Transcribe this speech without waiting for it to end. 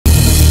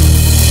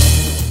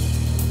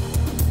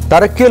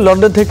তারেককে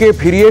London থেকে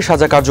ফিরিয়ে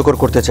সাজা কার্যকর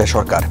করতে চায়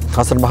সরকার।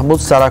 হাসান মাহমুদ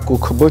সারা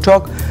কুক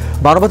বৈঠক,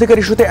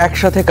 মানবাধিকার ইস্যুতে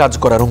একসাথে কাজ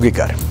করার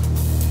অঙ্গীকার।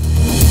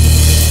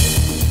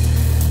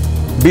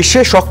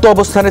 বিশ্বে শক্ত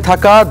অবস্থানে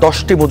থাকা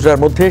 10টি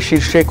মুদ্রার মধ্যে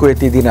শীর্ষে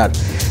কুয়েতি দিনার।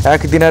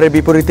 এক দিনারের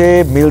বিপরীতে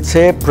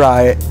মিলছে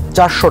প্রায়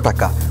 400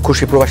 টাকা।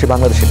 খুশি প্রবাসী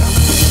বাংলাদেশিরা।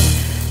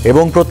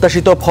 এবং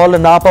প্রত্যাশিত ফল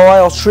না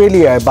পাওয়ায়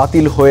অস্ট্রেলিয়ায়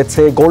বাতিল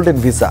হয়েছে গোল্ডেন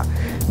ভিসা।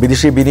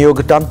 বিদেশি বিনিয়োগ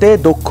টানতে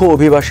দক্ষ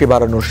অভিবাসী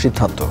বাড়ানোর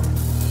সিদ্ধান্ত।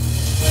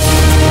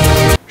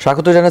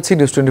 স্বাগত জানাচ্ছি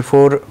নিউজ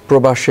 24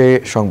 প্রবাসে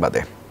সংবাদে।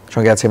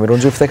 সঙ্গে আছে আমি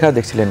রঞ্জু ইফতেখার।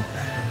 দেখছিলেন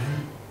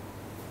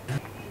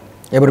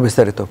এবার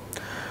বিস্তারিত।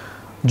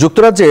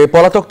 যুক্তরাজ্যে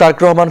পলাতক তারেক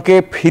রহমানকে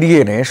ফিরিয়ে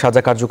এনে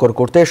সাজা কার্যকর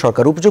করতে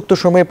সরকার উপযুক্ত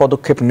সময়ে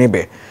পদক্ষেপ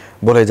নেবে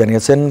বলে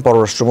জানিয়েছেন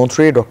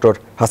পররাষ্ট্রমন্ত্রী ডক্টর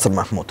হাসান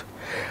মাহমুদ।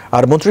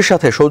 আর মন্ত্রীর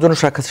সাথে সৌজন্য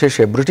সাক্ষাৎ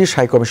শেষে ব্রিটিশ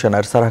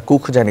হাইকমিশনার সারা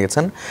কুক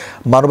জানিয়েছেন,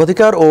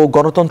 মানবাধিকার ও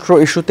গণতন্ত্র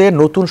ইস্যুতে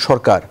নতুন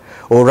সরকার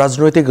ও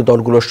রাজনৈতিক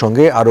দলগুলোর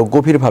সঙ্গে আরও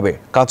গভীরভাবে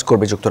কাজ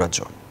করবে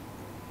যুক্তরাজ্য।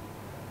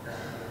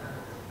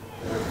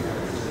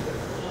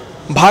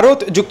 ভারত,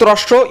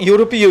 যুক্তরাষ্ট্র,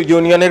 ইউরোপীয়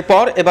ইউনিয়নের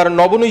পর এবার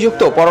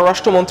নবনিযুক্ত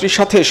পররাষ্ট্রমন্ত্রীর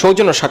সাথে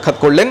সৌজন্য সাক্ষাৎ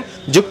করলেন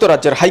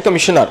যুক্তরাজ্যের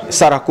হাইকমিশনার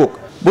সারা কুক।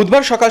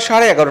 বুধবার সকাল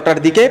 11:30টার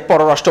দিকে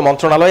পররাষ্ট্র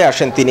মন্ত্রণালয়ে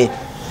আসেন তিনি।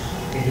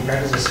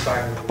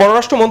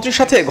 পররাষ্ট্রমন্ত্রীর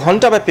সাথে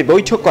ঘণ্টাব্যাপী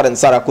বৈঠক করেন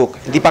সারা কুক।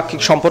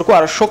 দ্বিপাক্ষিক সম্পর্ক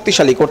আরও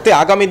শক্তিশালী করতে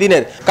আগামী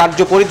দিনের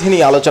কার্যপরিধি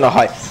নিয়ে আলোচনা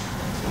হয়।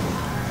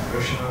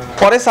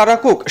 পরে সারা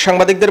কুক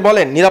সাংবাদিকদের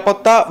বলেন,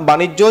 নিরাপত্তা,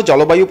 বাণিজ্য,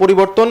 জলবায়ু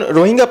পরিবর্তন,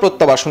 রোহিঙ্গা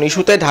প্রত্যাবাসন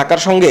ইস্যুতে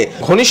ঢাকার সঙ্গে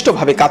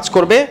ঘনিষ্ঠভাবে কাজ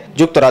করবে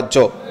যুক্তরাজ্য।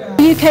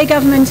 The UK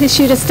government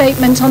issued a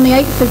statement on the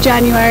 8th of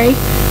January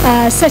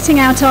setting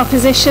out our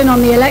position on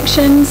the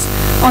elections,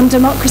 on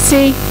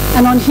democracy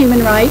and on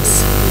human rights,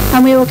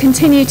 and we will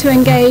continue to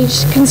engage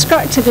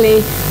constructively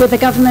with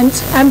the government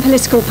and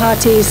political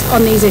parties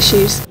on these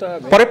issues.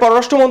 পরে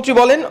পররাষ্ট্রমন্ত্রী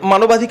বলেন,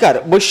 মানবাধিকার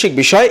বৈশ্বিক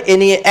বিষয়, এ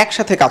নিয়ে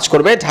একসাথে কাজ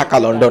করবে ঢাকা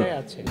লন্ডন।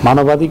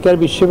 মানবাধিকার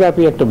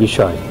বিশ্বব্যাপী একটা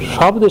বিষয়,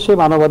 সব দেশে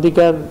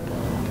মানবাধিকার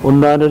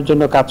উন্নয়নের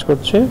জন্য কাজ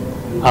করছে।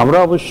 আমরা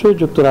অবশ্যই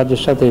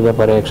যুক্তরাজ্যের সাথে এই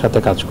ব্যাপারে একসাথে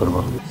কাজ করব।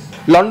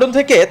 লন্ডন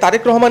থেকে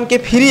তারেক রহমানকে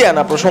ফিরিয়ে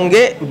আনা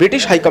প্রসঙ্গে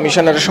ব্রিটিশ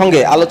হাইকমিশনারের সঙ্গে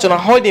আলোচনা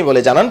হয়নি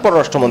বলে জানান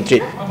পররাষ্ট্রমন্ত্রী।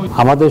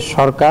 আমাদের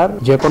সরকার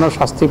যে কোনো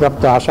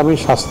শাস্তিপ্রাপ্ত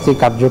আসামির শাস্তি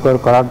কার্যকর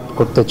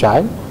করতে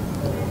চায়।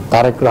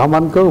 তারেক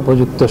রহমানকে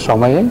উপযুক্ত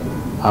সময়ে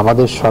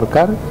আমাদের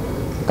সরকার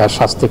তার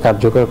শাস্তি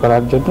কার্যকর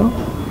করার জন্য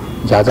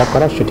যা যা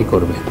করার সেটি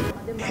করবে।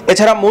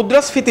 এছাড়া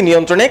মুদ্রাস্ফীতি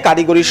নিয়ন্ত্রণে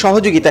কারিগরি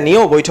সহযোগিতা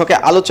নিয়েও বৈঠকে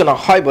আলোচনা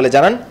হয় বলে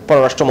জানান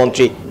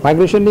পররাষ্ট্রমন্ত্রী।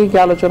 মাইগ্রেশন নিয়ে কি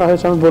আলোচনা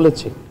হয়েছে আমি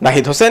বলেছি।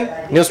 নাহিদ হোসেন,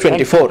 নিউজ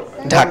 24,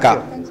 ঢাকা।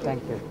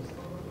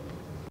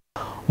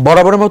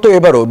 বরাবরের মতো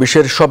এবারও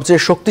বিশ্বের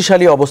সবচেয়ে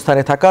শক্তিশালী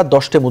অবস্থানে থাকা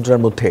 10টি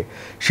মুদ্রার মধ্যে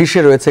শীর্ষে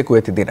রয়েছে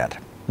কুয়েতি দিনার।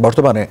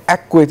 বর্তমানে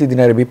এক কুয়েতি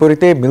দিনারের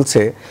বিপরীতে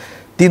মিলছে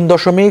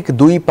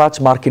 3.25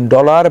 মার্কিন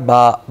ডলার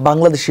বা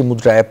বাংলাদেশি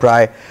মুদ্রায়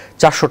প্রায়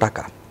 400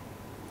 টাকা।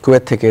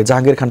 কুয়েত থেকে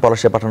জাহাঙ্গীর খান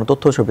পলাশে পাঠানো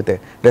তথ্য ছবিতে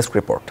ডেস্ক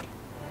রিপোর্ট।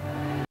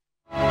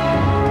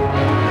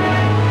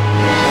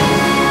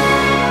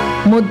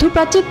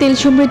 মধ্যপ্রাচ্যের তেল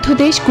সমৃদ্ধ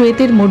দেশ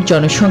কুয়েতের মোট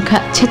জনসংখ্যা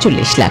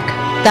 46 লাখ।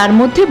 তার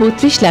মধ্যে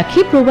 32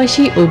 লাখই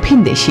প্রবাসী ও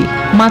ভিনদেশী।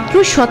 মাত্র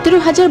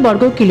 17,000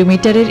 বর্গ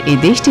কিলোমিটারের এই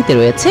দেশটিতে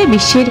রয়েছে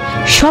বিশ্বের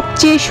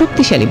সবচেয়ে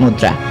শক্তিশালী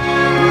মুদ্রা।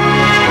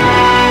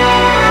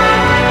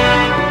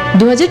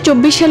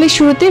 2024 সালের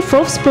শুরুতে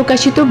ফোর্বস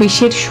প্রকাশিত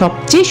বিশ্বের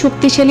সবচেয়ে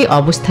শক্তিশালী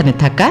অবস্থানে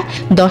থাকা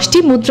 10টি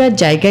মুদ্রার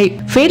জায়গায়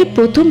ফের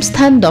প্রথম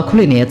স্থান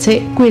দখলে নিয়েছে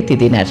কুয়েতি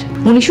দিনার।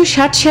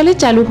 1960 সালে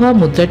চালু হওয়া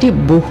মুদ্রাটি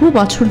বহু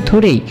বছর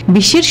ধরেই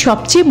বিশ্বের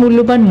সবচেয়ে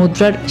মূল্যবান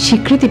মুদ্রার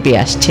স্বীকৃতি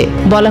পেয়ে আসছে।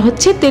 বলা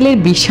হচ্ছে, তেলের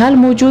বিশাল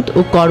মজুদ ও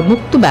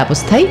করমুক্ত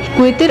ব্যবস্থায়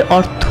কুয়েতের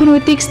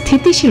অর্থনৈতিক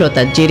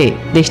স্থিতিশীলতার জেরে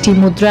দেশটির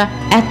মুদ্রা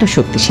এত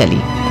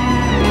শক্তিশালী।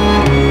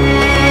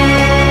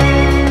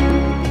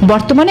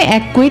 বর্তমানে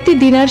এক কুয়েতি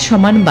দিনার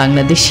সমান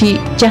বাংলাদেশি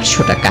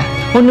 400 টাকা।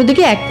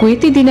 অন্যদিকে এক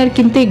কুয়েতি দিনার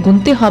কিনতে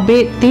গুনতে হবে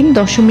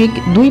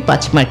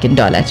 3.25 মার্কিন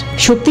ডলার।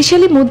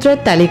 শক্তিশালী মুদ্রার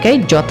তালিকায়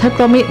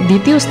যথাক্রমে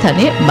দ্বিতীয়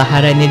স্থানে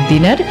বাহরাইনের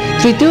দিনার,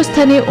 তৃতীয়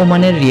স্থানে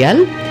ওমানের রিয়াল,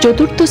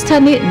 চতুর্থ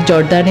স্থানে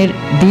জর্দানের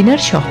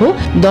দিনার সহ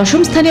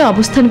 10ম স্থানে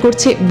অবস্থান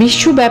করছে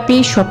বিশ্বব্যাপী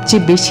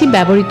সবচেয়ে বেশি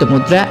ব্যবহৃত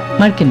মুদ্রা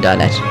মার্কিন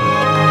ডলার।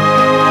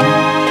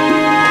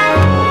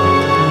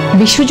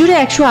 বিশ্বজুড়ে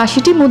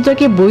 180টি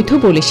মুদ্রাকে বৈধ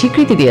বলে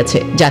স্বীকৃতি দিয়েছে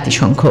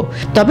জাতিসংঘ।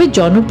 তবে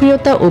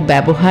জনপ্রিয়তা ও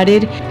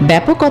ব্যবহারের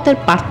ব্যাপকতার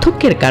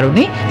পার্থক্যের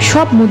কারণে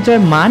সব মুদ্রার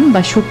মান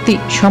বা শক্তি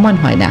সমান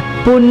হয় না।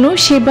 পণ্য,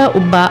 সেবা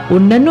বা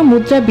অন্যান্য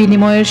মুদ্রা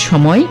বিনিময়ের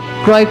সময়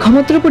ক্রয়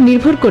ক্ষমতার উপর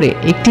নির্ভর করে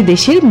একটি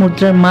দেশের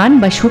মুদ্রার মান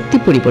বা শক্তি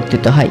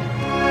পরিবর্তিত হয়।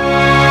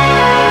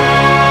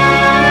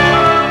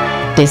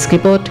 Desk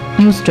report,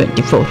 news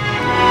 24।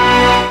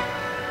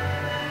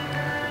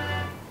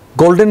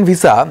 Golden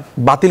visa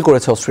বাতিল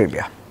করেছে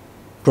অস্ট্রেলিয়া।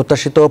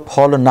 প্রত্যাশিত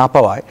ফল না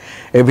পাওয়ায়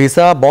এই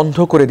ভিসা বন্ধ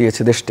করে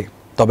দিয়েছে দেশটি।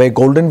 তবে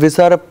গোল্ডেন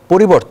ভিসার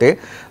পরিবর্তে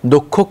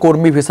দক্ষ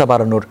কর্মী ভিসা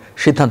বাড়ানোর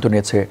সিদ্ধান্ত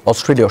নিয়েছে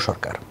অস্ট্রেলীয়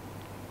সরকার।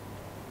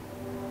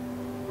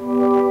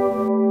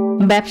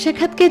 ব্যবসা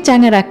খাতকে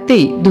চাঙা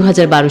রাখতেই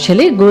 2012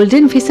 সালে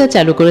গোল্ডেন ভিসা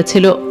চালু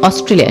করেছিল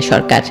অস্ট্রেলিয়া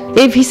সরকার।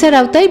 এই ভিসার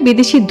আওতায়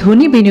বিদেশি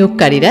ধনী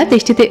বিনিয়োগকারীরা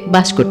দেশটিতে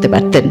বাস করতে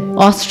পারতেন।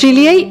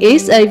 অস্ট্রেলিয়ায়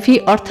SIV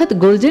অর্থাৎ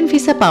গোল্ডেন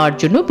ভিসা পাওয়ার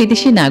জন্য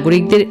বিদেশি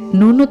নাগরিকদের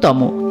ন্যূনতম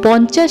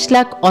 50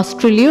 লাখ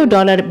অস্ট্রেলীয়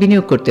ডলার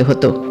বিনিয়োগ করতে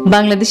হতো।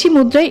 বাংলাদেশি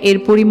মুদ্রায় এর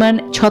পরিমাণ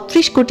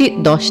 36 কোটি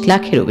 10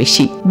 লাখেরও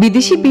বেশি।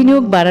 বিদেশি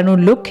বিনিয়োগ বাড়ানোর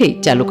লক্ষ্যেই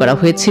চালু করা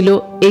হয়েছিল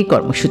এই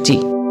কর্মসূচি।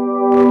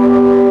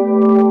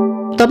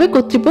 তবে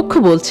কর্তৃপক্ষ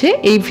বলছে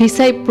এই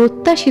ভিসায়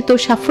প্রত্যাশিত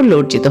সাফল্য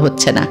অর্জিত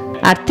হচ্ছে না,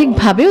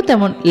 আর্থিকভাবেও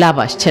তেমন লাভ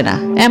আসছে না।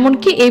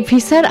 এমনকি এই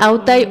ভিসার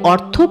আওতায়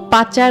অর্থ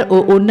পাচার ও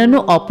অন্যান্য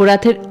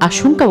অপরাধের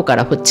আশঙ্কাও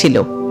করা হচ্ছিল।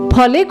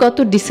 ফলে গত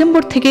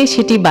ডিসেম্বর থেকে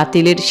সেটি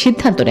বাতিলের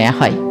সিদ্ধান্ত নেওয়া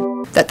হয়।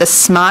 That the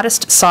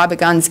smartest cyber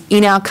guns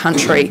in our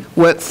country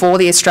work for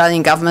the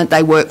Australian government,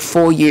 they work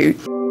for you.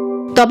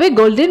 তবে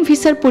গোল্ডেন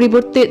ভিসার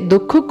পরিবর্তে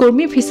দক্ষ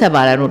কর্মী ভিসা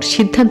বাড়ানোর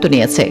সিদ্ধান্ত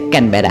নিয়েছে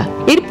ক্যানবেরা।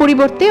 এর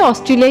পরিবর্তে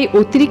অস্ট্রেলিয়ায়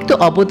অতিরিক্ত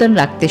অবদান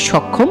রাখতে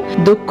সক্ষম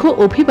দক্ষ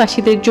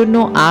অভিবাসীদের জন্য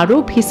আরও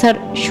ভিসার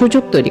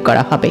সুযোগ তৈরি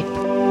করা হবে।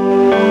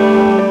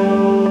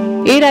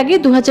 এর আগে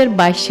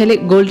 2022 সালে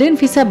গোল্ডেন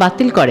ভিসা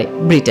বাতিল করে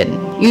ব্রিটেন।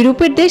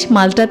 ইউরোপের দেশ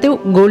মাল্টাতেও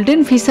গোল্ডেন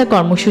ভিসা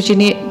কর্মসূচি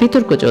নিয়ে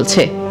বিতর্ক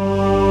চলছে।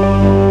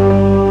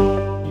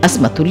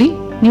 আসমাতুলি,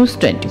 নিউজ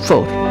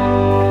 24।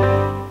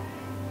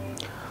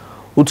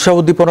 উৎসাহ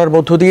উদ্দীপনার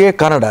মধ্য দিয়ে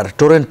কানাডার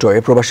টরন্টোয়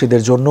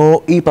প্রবাসীদের জন্য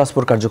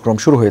পাসপোর্ট কার্যক্রম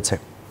শুরু হয়েছে।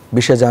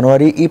 20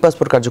 জানুয়ারি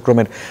পাসপোর্ট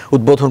কার্যক্রমের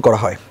উদ্বোধন করা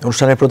হয়।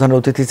 অনুষ্ঠানে প্রধান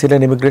অতিথি ছিলেন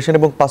ইমিগ্রেশন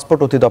এবং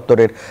পাসপোর্ট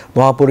অধিদপ্তরের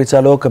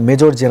মহাপরিচালক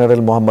মেজর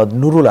জেনারেল মোহাম্মদ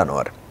নুরুল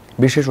আনোয়ার।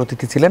 বিশেষ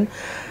অতিথি ছিলেন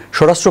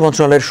স্বরাষ্ট্র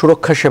মন্ত্রণালয়ের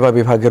সুরক্ষা সেবা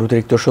বিভাগের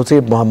অতিরিক্ত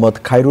সচিব মোহাম্মদ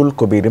খায়রুল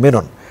কবির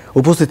মেনন।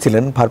 উপস্থিত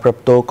ছিলেন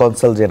ভারপ্রাপ্ত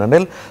consul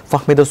general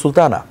Fahmida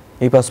Sultana.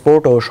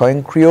 Passport ও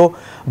স্বয়ংক্রিয়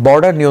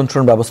বর্ডার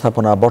নিয়ন্ত্রণ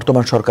ব্যবস্থাপনা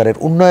বর্তমান সরকারের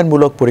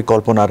উন্নয়নমূলক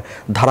পরিকল্পনার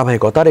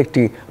ধারাবাহিকতার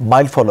একটি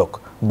মাইলফলক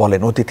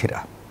বলেন অতিথিরা।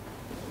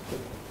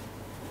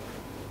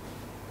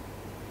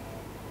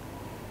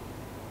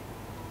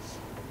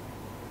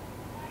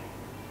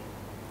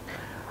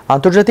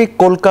 আন্তর্জাতিক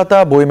কলকাতা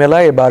বইমেলা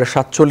এবার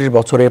 47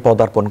 বছরে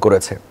পদার্পণ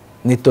করেছে।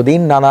 নিত্যদিন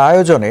নানা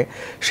আয়োজনে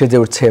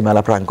সেজে উঠছে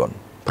মেলা প্রাঙ্গণ।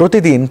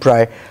 প্রতিদিন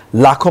প্রায়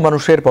লাখো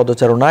মানুষের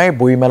পদচারণায়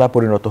বইমেলা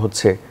পরিণত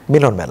হচ্ছে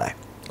মিলন মেলায়।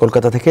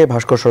 কলকাতা থেকে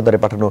ভাস্কর সর্দারে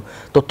পাঠানো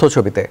তথ্য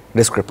ছবিতে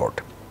ডেস্ক রিপোর্ট।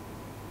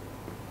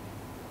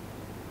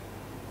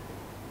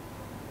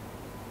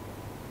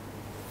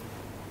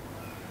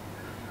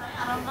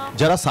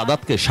 যারা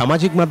সাদাতকে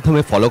সামাজিক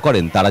মাধ্যমে ফলো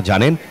করেন তারা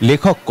জানেন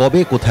লেখক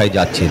কবে কোথায়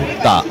যাচ্ছেন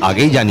তা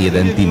আগেই জানিয়ে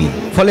দেন তিনি।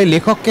 ফলে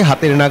লেখককে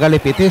হাতের নাগালে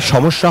পেতে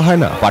সমস্যা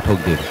হয় না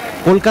পাঠকদের।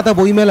 কলকাতা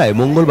বইমেলায়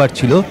মঙ্গলবার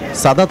ছিল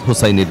সাদাত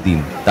হোসাইনের দিন।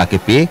 তাকে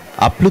পেয়ে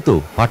আপ্লুত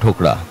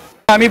পাঠকরা।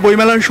 আমি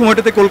বইমেলার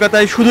সময়টাতে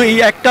কলকাতায় শুধু এই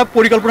একটা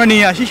পরিকল্পনা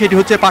নিয়ে আসি, সেটি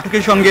হচ্ছে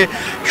পাঠকের সঙ্গে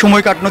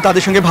সময় কাটানো,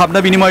 তাদের সঙ্গে ভাবনা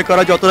বিনিময়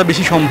করা যতটা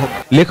বেশি সম্ভব।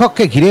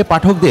 লেখককে ঘিরে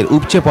পাঠকদের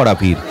উপচে পড়া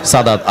ভিড়।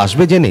 সাদাত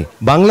আসবে জেনে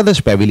বাংলাদেশ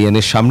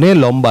প্যাভিলিয়নের সামনে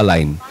লম্বা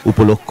লাইন।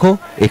 উপলক্ষ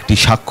একটি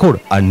স্বাক্ষর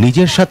আর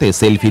নিজের সাথে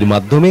সেলফির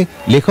মাধ্যমে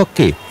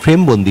লেখককে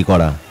ফ্রেমবন্দি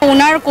করা।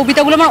 ওনার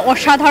কবিতাগুলো আমার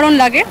অসাধারণ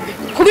লাগে,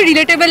 খুবই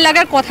রিলেটেবল লাগে,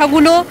 আর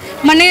কথাগুলো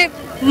মানে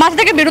মাথা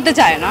থেকে বেরোতে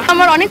চায় না।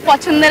 আমার অনেক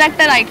পছন্দের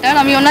একটা রাইটার,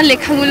 আমি ওনার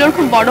লেখাগুলোর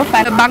খুব বড়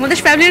ফ্যান। বাংলাদেশ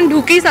প্যাভিলিয়ন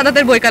ঢুকেই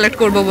সাদাতের বই কালেক্ট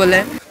করব বলে।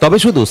 তবে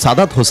শুধু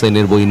সাদাত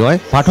হোসেনের বই নয়,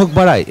 পাঠক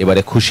বাড়ায়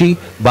এবারে খুশি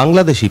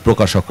বাংলাদেশি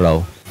প্রকাশকরাও।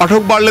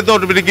 পাঠক বাড়লে তো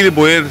অটোমেটিক্যালি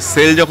বইয়ের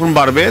সেল যখন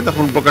বাড়বে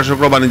তখন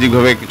প্রকাশকরা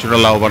বাণিজ্যিকভাবে কিছুটা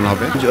লাভবান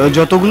হবে।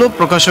 যতগুলো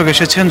প্রকাশক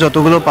এসেছেন,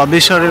 যতগুলো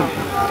পাবলিশার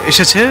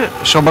এসেছে,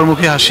 সবার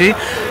মুখে হাসি,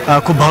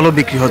 খুব ভালো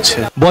বিক্রি হচ্ছে।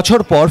 বছর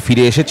পর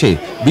ফিরে এসেছে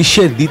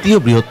বিশ্বের দ্বিতীয়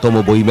বৃহত্তম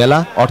বইমেলা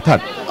অর্থাৎ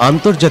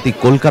আন্তর্জাতিক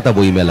কলকাতা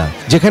বইমেলা,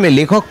 যেখানে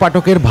লেখক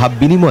পাঠকের ভাব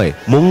বিনিময়ে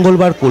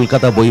মঙ্গলবার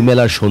কলকাতা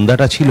বইমেলার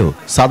সন্ধ্যাটা ছিল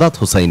সাদাত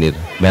হোসাইনের।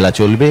 মেলা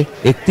চলবে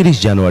 31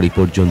 জানুয়ারি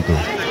পর্যন্ত।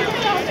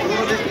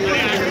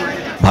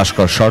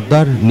 ভাস্কর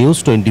সর্দার, নিউজ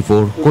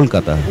 24,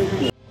 কলকাতা।